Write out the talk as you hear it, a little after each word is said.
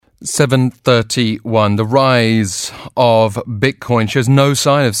7:31. The rise of Bitcoin shows no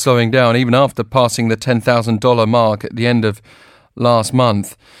sign of slowing down, even after passing the $10,000 mark at the end of last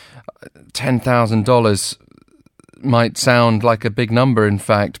month. $10,000 might sound like a big number, in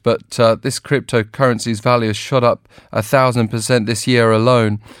fact, but this cryptocurrency's value has shot up 1,000% this year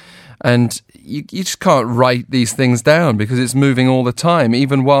alone. And you just can't write these things down because it's moving all the time.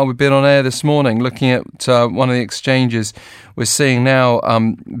 Even while we've been on air this morning, looking at one of the exchanges, we're seeing now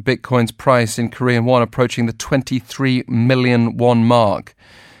Bitcoin's price in Korean won approaching the 23 million won mark.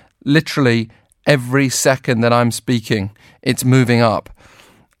 Literally every second that I'm speaking, it's moving up.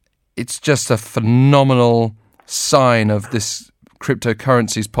 It's just a phenomenal sign of this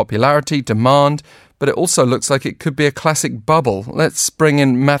cryptocurrency's popularity, demand, but it also looks like it could be a classic bubble. Let's bring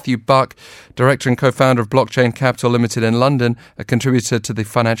in Matthew Buck, director and co-founder of Blockchain Capital Ltd in London, a contributor to the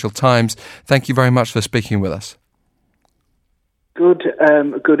Financial Times. Thank you very much for speaking with us.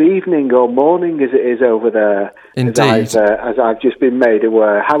 Good evening or morning as it is over there. Indeed. As I've just been made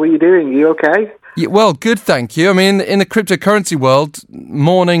aware. How are you doing? Are you okay? Yeah, well, good, thank you. I mean, in the cryptocurrency world,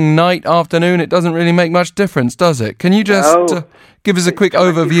 morning, night, afternoon, it doesn't really make much difference, does it? Can you just give us a quick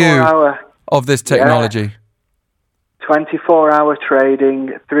overview of this technology? 24-hour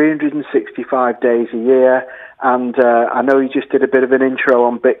trading, 365 days a year, and I know you just did a bit of an intro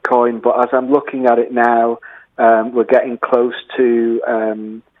on Bitcoin, but as I'm looking at it now, we're getting close to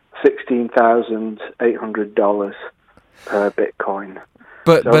 $16,800 per Bitcoin.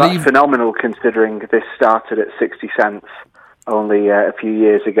 But that's phenomenal considering this started at 60 cents only a few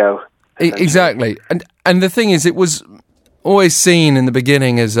years ago. Exactly, and the thing is, it was always seen in the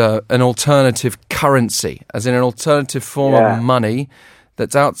beginning as an alternative currency, as in an alternative form of money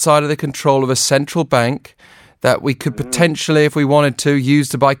that's outside of the control of a central bank that we could potentially, if we wanted to, use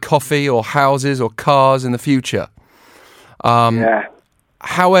to buy coffee or houses or cars in the future.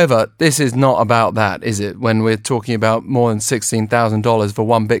 However, this is not about that, is it? When we're talking about more than $16,000 for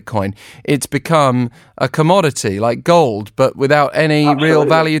one Bitcoin, it's become a commodity like gold, but without any real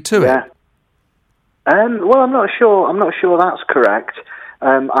value to it. Well, I'm not sure. I'm not sure that's correct.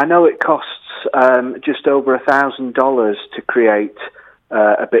 I know it costs just over $1,000 to create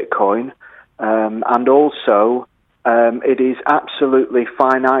a Bitcoin, and also it is absolutely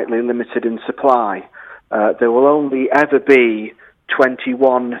finitely limited in supply. There will only ever be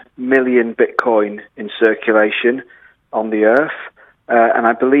 21 million Bitcoin in circulation on the Earth, and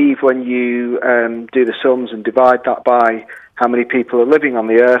I believe when you do the sums and divide that by how many people are living on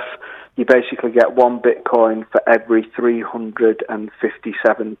the Earth, you basically get one Bitcoin for every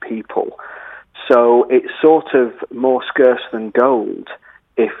 357 people. So it's sort of more scarce than gold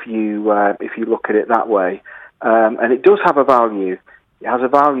if you look at it that way. And it does have a value. It has a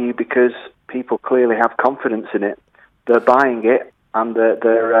value because people clearly have confidence in it. They're buying it and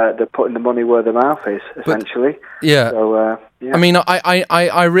they're putting the money where their mouth is, essentially. So, I mean,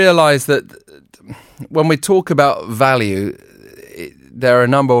 I realise that when we talk about value, there are a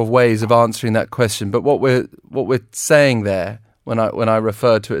number of ways of answering that question, but what we're saying there, when I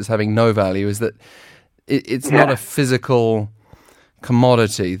refer to it as having no value, is that it's not a physical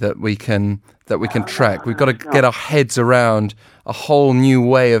commodity that we can track. We've got to get our heads around a whole new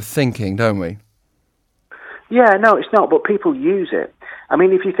way of thinking, don't we? Yeah, no, it's not, but people use it. I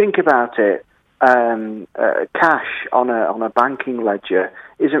mean, if you think about it, cash on a banking ledger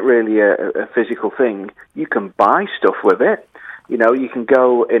isn't really a physical thing. You can buy stuff with it. You know, you can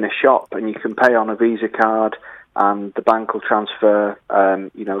go in a shop and you can pay on a Visa card and the bank will transfer,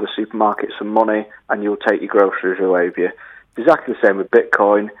 the supermarket some money and you'll take your groceries away with you. It's exactly the same with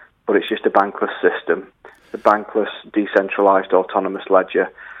Bitcoin, but it's just a bankless system, a bankless, decentralized, autonomous ledger.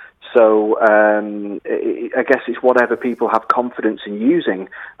 So I guess it's whatever people have confidence in using.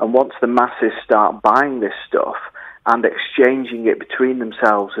 And once the masses start buying this stuff and exchanging it between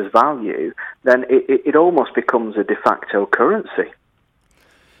themselves as value, then it almost becomes a de facto currency.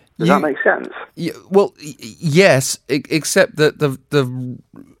 Does that make sense? Well, yes, except that the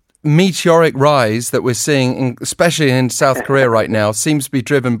meteoric rise that we're seeing, especially in South Korea right now, seems to be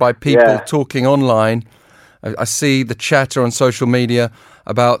driven by people talking online. I see the chatter on social media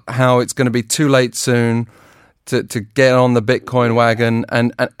about how it's going to be too late soon to get on the Bitcoin wagon,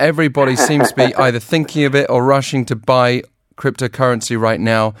 and everybody seems to be either thinking of it or rushing to buy cryptocurrency right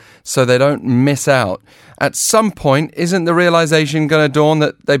now so they don't miss out. At some point, isn't the realization going to dawn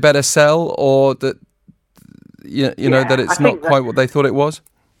that they better sell, or that that it's not quite what they thought it was?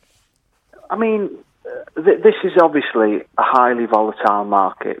 I mean, this is obviously a highly volatile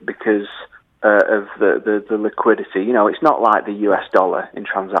market because of the liquidity. You know, it's not like the US dollar in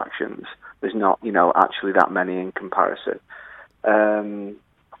transactions. There's not, actually that many in comparison.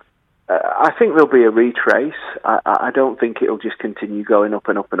 I think there'll be a retrace. I don't think it'll just continue going up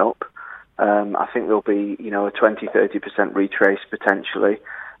and up and up. I think there'll be, a 20-30% retrace potentially.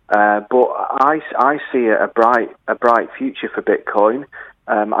 But I see a bright future for Bitcoin.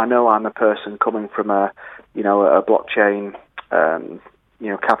 I know I'm a person coming from a blockchain,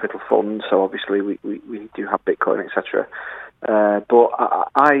 capital fund, so obviously we do have Bitcoin, etc. But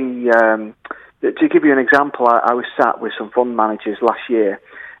to give you an example, I was sat with some fund managers last year,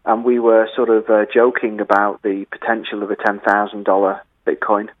 and we were sort of joking about the potential of a $10,000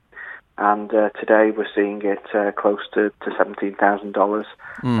 Bitcoin. And today we're seeing it close to $17,000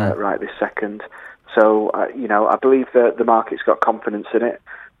 right this second. So, I believe that the market's got confidence in it.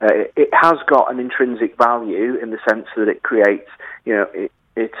 It has got an intrinsic value in the sense that it creates,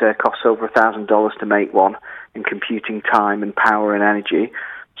 it costs over $1,000 to make one in computing time and power and energy.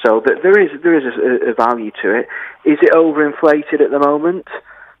 So there is a value to it. Is it overinflated at the moment?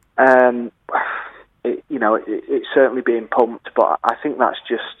 It's certainly being pumped, but I think that's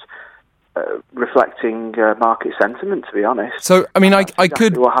just reflecting market sentiment, to be honest. So, I mean, I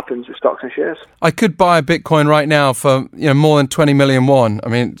could... what happens with stocks and shares. I could buy a Bitcoin right now for more than 20 million won. I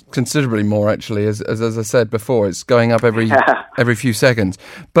mean, considerably more, actually, as I said before. It's going up every few seconds.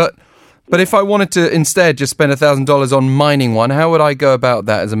 But if I wanted to instead just spend $1,000 on mining one, how would I go about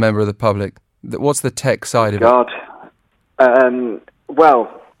that as a member of the public? What's the tech side of it?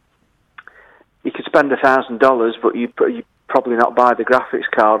 Well, you could spend $1,000, but you probably not buy the graphics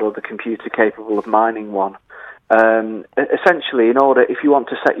card or the computer capable of mining one. Essentially, if you want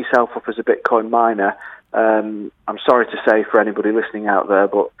to set yourself up as a Bitcoin miner, I'm sorry to say for anybody listening out there,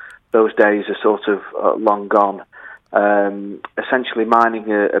 but those days are sort of long gone. Essentially, mining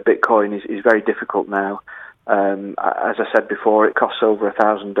a Bitcoin is very difficult now. As I said before, it costs over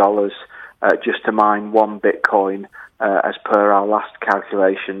 $1,000 just to mine one Bitcoin, as per our last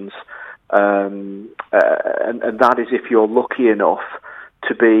calculations. And that is if you're lucky enough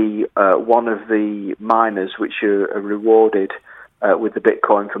to be one of the miners which are rewarded with the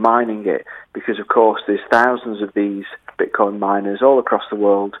Bitcoin for mining it, because of course there's thousands of these Bitcoin miners all across the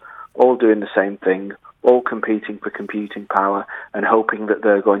world, all doing the same thing, all competing for computing power and hoping that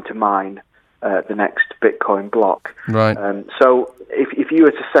they're going to mine the next Bitcoin block. Right. So if you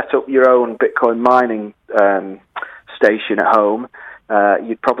were to set up your own Bitcoin mining station at home,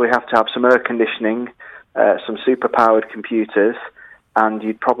 you'd probably have to have some air conditioning, some super-powered computers, and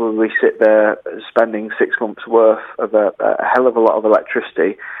you'd probably sit there spending 6 months' worth of a hell of a lot of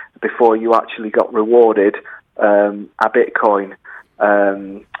electricity before you actually got rewarded a Bitcoin.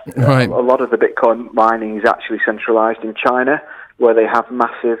 Right. A lot of the Bitcoin mining is actually centralized in China, where they have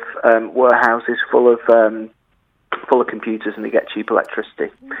massive warehouses full of computers, and they get cheap electricity.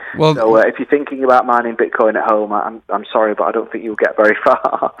 Well, so if you're thinking about mining Bitcoin at home, I'm sorry, but I don't think you'll get very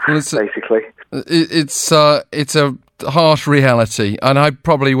far. Well, basically, it's a harsh reality, and I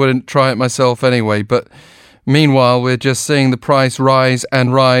probably wouldn't try it myself anyway. But meanwhile, we're just seeing the price rise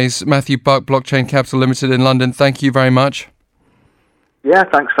and rise. Matthew Buck, Blockchain Capital Ltd in London. Thank you very much. Yeah,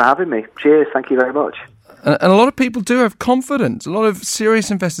 thanks for having me. Cheers. Thank you very much. And a lot of people do have confidence. A lot of serious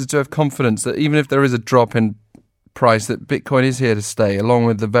investors do have confidence that even if there is a drop in price, that Bitcoin is here to stay, along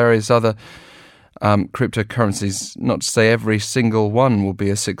with the various other cryptocurrencies. Not to say every single one will be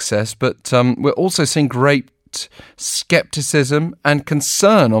a success, but we're also seeing great skepticism and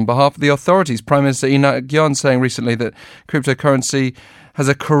concern on behalf of the authorities. Prime Minister Lee Nak-yeon saying recently that cryptocurrency has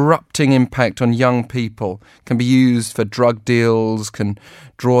a corrupting impact on young people, can be used for drug deals, can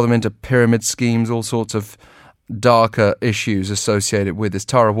draw them into pyramid schemes, all sorts of darker issues associated with this.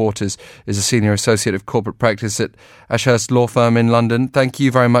 Tara Waters is a Senior Associate of Corporate Practice at Ashurst Law Firm in London. Thank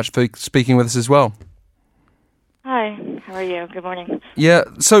you very much for speaking with us as well. Hi, how are you? Good morning. Yeah,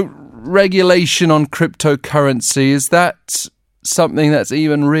 so regulation on cryptocurrency, is that something that's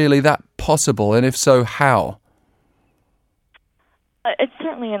even really that possible? And if so, how? It's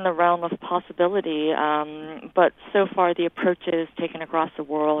certainly in the realm of possibility, but so far the approaches taken across the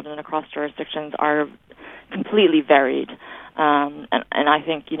world and across jurisdictions are completely varied. And I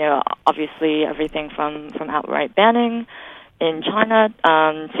think, obviously everything from outright banning in China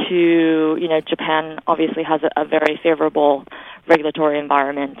to, Japan obviously has a very favorable regulatory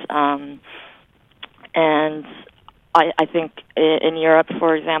environment. And I think in Europe,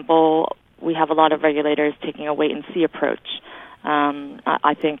 for example, we have a lot of regulators taking a wait-and-see approach.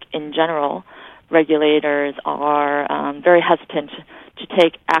 I think in general, regulators are very hesitant to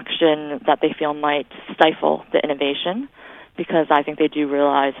take action that they feel might stifle the innovation, because I think they do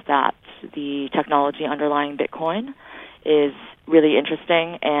realize that the technology underlying Bitcoin is really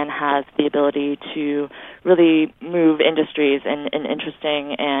interesting and has the ability to really move industries in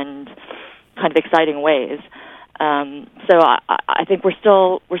interesting and kind of exciting ways. So I think we're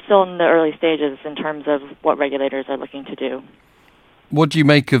still in the early stages in terms of what regulators are looking to do. What do you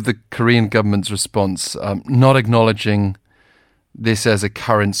make of the Korean government's response, not acknowledging this as a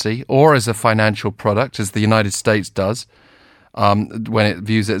currency or as a financial product, as the United States does, when it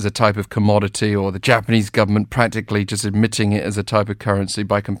views it as a type of commodity, or the Japanese government practically just admitting it as a type of currency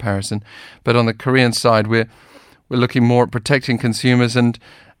by comparison? But on the Korean side, we're looking more at protecting consumers and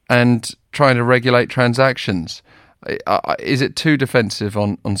trying to regulate transactions. Is it too defensive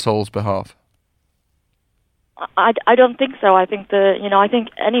on Seoul's behalf? I don't think so. I think I think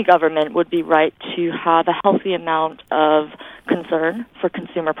any government would be right to have a healthy amount of concern for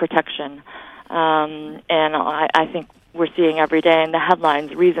consumer protection, and I think we're seeing every day in the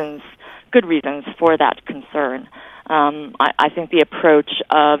headlines good reasons for that concern. I think the approach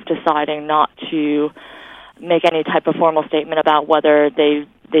of deciding not to make any type of formal statement about whether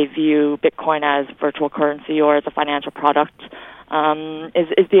they view Bitcoin as virtual currency or as a financial product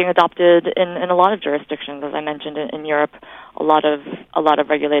is being adopted in a lot of jurisdictions. As I mentioned, in Europe, a lot of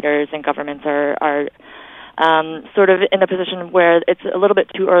regulators and governments are sort of in a position where it's a little bit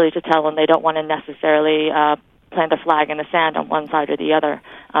too early to tell, and they don't want to necessarily plant a flag in the sand on one side or the other.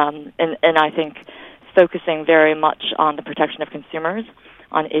 And I think focusing very much on the protection of consumers,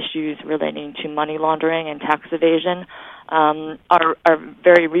 on issues relating to money laundering and tax evasion, are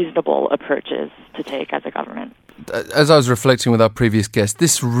very reasonable approaches to take as a government. As I was reflecting with our previous guest,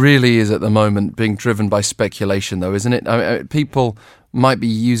 this really is at the moment being driven by speculation, though, isn't it? I mean, people might be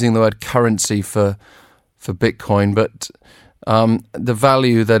using the word currency for Bitcoin, but the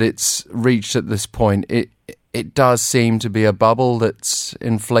value that it's reached at this point, it does seem to be a bubble that's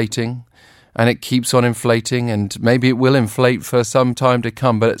inflating, and it keeps on inflating, and maybe it will inflate for some time to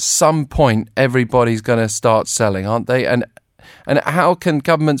come, but at some point everybody's going to start selling, aren't they? And how can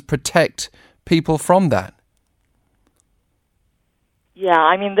governments protect people from that? Yeah,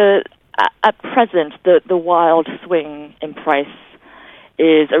 I mean, at present, the wild swing in price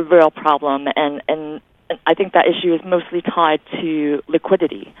is a real problem, and I think that issue is mostly tied to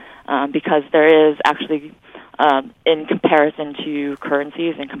liquidity, because there is actually, in comparison to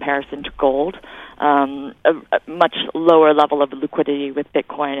currencies, in comparison to gold, a much lower level of liquidity with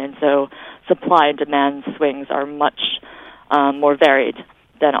Bitcoin, and so supply and demand swings are much more varied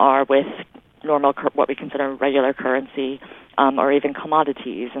than are with normal, what we consider regular currency, or even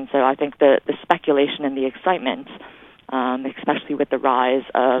commodities. And so I think the speculation and the excitement, especially with the rise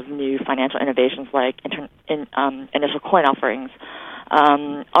of new financial innovations like initial coin offerings,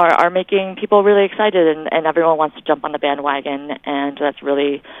 are making people really excited, and everyone wants to jump on the bandwagon, and that's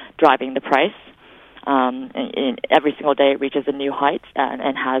really driving the price. And every single day it reaches a new height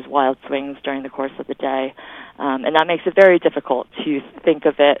and has wild swings during the course of the day. And that makes it very difficult to think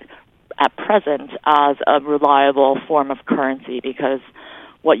of it at present as a reliable form of currency, because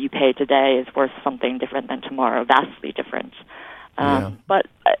what you pay today is worth something different than tomorrow, vastly different. But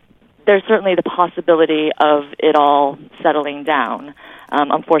there's certainly the possibility of it all settling down.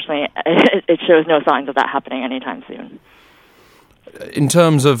 Unfortunately, it shows no signs of that happening anytime soon. In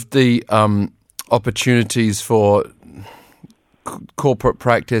terms of the opportunities for corporate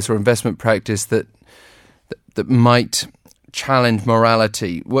practice or investment practice that might challenge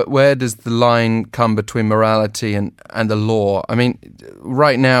morality, where does the line come between morality and the law? I mean,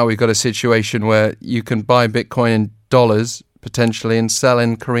 right now we've got a situation where you can buy Bitcoin in dollars potentially and sell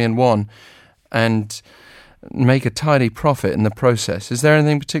in Korean won and make a tiny profit in the process. Is there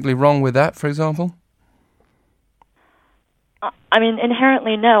anything particularly wrong with that, for example? I mean,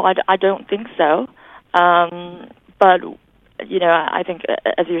 inherently, no, I don't think so. But, I think,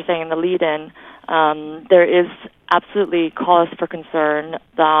 as you were saying in the lead-in, there is absolutely cause for concern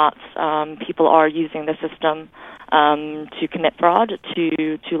that people are using the system to commit fraud,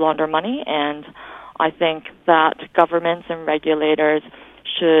 to launder money, and I think that governments and regulators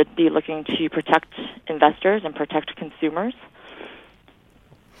should be looking to protect investors and protect consumers.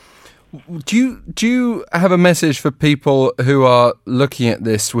 Do you have a message for people who are looking at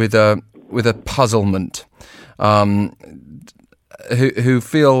this with a puzzlement, who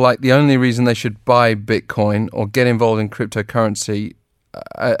feel like the only reason they should buy Bitcoin or get involved in cryptocurrency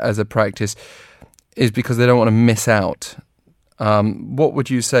as a practice is because they don't want to miss out? What would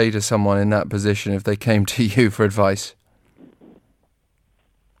you say to someone in that position if they came to you for advice?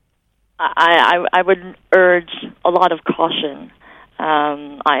 I would urge a lot of caution.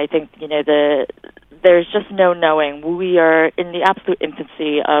 I think, there's just no knowing. We are in the absolute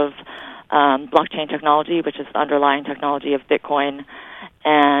infancy of blockchain technology, which is the underlying technology of Bitcoin.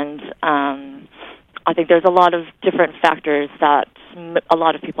 And I think there's a lot of different factors that a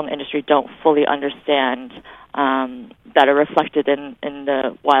lot of people in the industry don't fully understand that are reflected in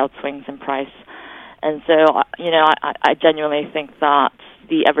the wild swings in price. And so, I genuinely think that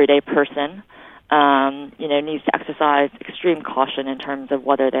the everyday person, needs to exercise extreme caution in terms of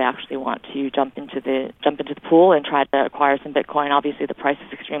whether they actually want to jump into the pool and try to acquire some Bitcoin. Obviously, the price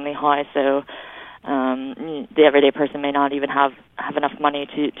is extremely high, so the everyday person may not even have enough money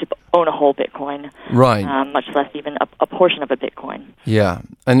to own a whole Bitcoin, right? Much less even a portion of a Bitcoin. Yeah,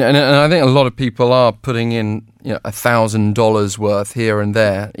 and I think a lot of people are putting in $1,000 worth here and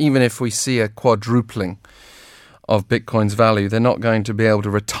there. Even if we see a quadrupling of Bitcoin's value, they're not going to be able to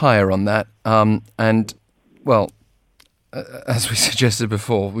retire on that. As we suggested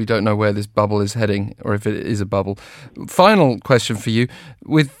before, we don't know where this bubble is heading, or if it is a bubble. Final question for you.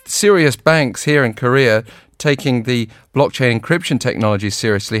 With serious banks here in Korea taking the blockchain encryption technology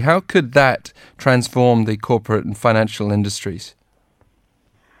seriously, how could that transform the corporate and financial industries?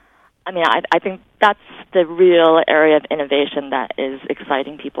 I mean, I think that's the real area of innovation that is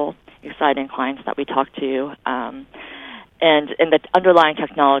exciting people, exciting clients that we talk to. And the underlying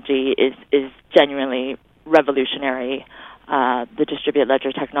technology is genuinely revolutionary, the distributed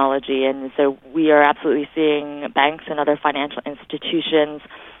ledger technology. And so we are absolutely seeing banks and other financial institutions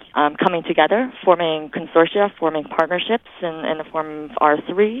coming together, forming consortia, forming partnerships in the form of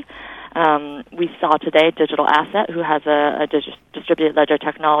R3. We saw today Digital Asset, who has a distributed ledger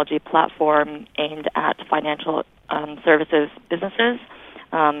technology platform aimed at financial services businesses,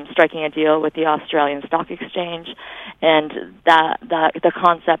 striking a deal with the Australian Stock Exchange, and that the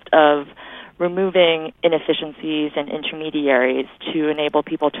concept of removing inefficiencies and intermediaries to enable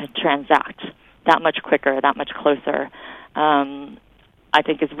people to transact that much quicker, that much closer, I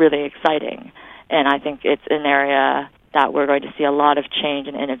think is really exciting. And I think it's an area that we're going to see a lot of change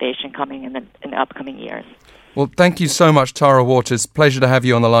and innovation coming in the upcoming years. Well, thank you so much, Tara Waters. Pleasure to have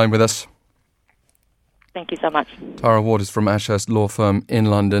you on the line with us. Thank you so much. Tara Waters from Ashurst Law Firm in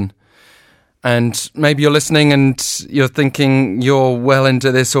London. And maybe you're listening and you're thinking you're well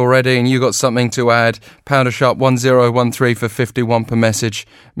into this already and you got something to add. #1013 for 51 per message.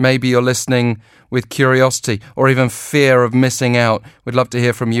 Maybe you're listening with curiosity or even fear of missing out. We'd love to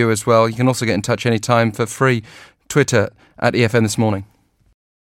hear from you as well. You can also get in touch anytime for free. Twitter @EFN This Morning.